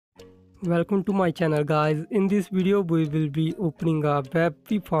Welcome to my channel guys. In this video we will be opening a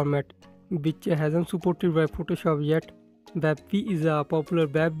webp format which hasn't supported by Photoshop yet. Webp is a popular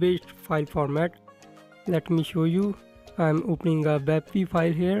web-based file format. Let me show you. I am opening a webp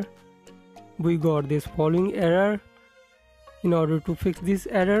file here. We got this following error. In order to fix this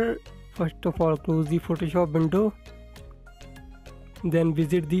error, first of all close the Photoshop window. Then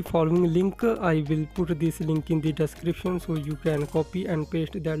visit the following link. I will put this link in the description so you can copy and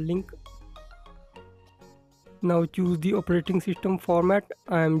paste that link. Now choose the operating system format.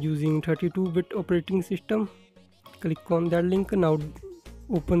 I am using 32-bit operating system. Click on that link. Now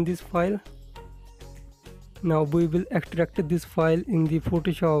open this file. Now we will extract this file in the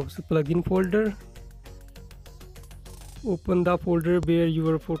Photoshop's plugin folder. Open the folder where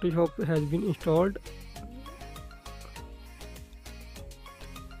your Photoshop has been installed.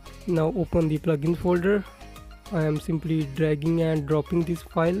 Now open the plugin folder. I am simply dragging and dropping this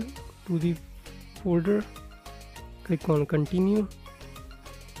file to the folder. Click on continue.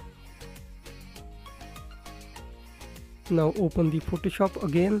 Now open the Photoshop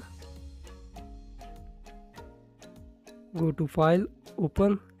again. Go to file,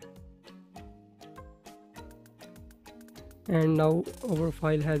 open. And now our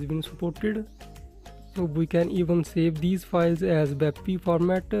file has been supported. So we can even save these files as webp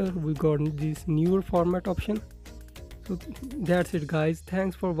format. We got this newer format option. So that's it guys.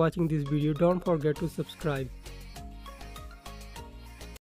 Thanks for watching this video. Don't forget to subscribe.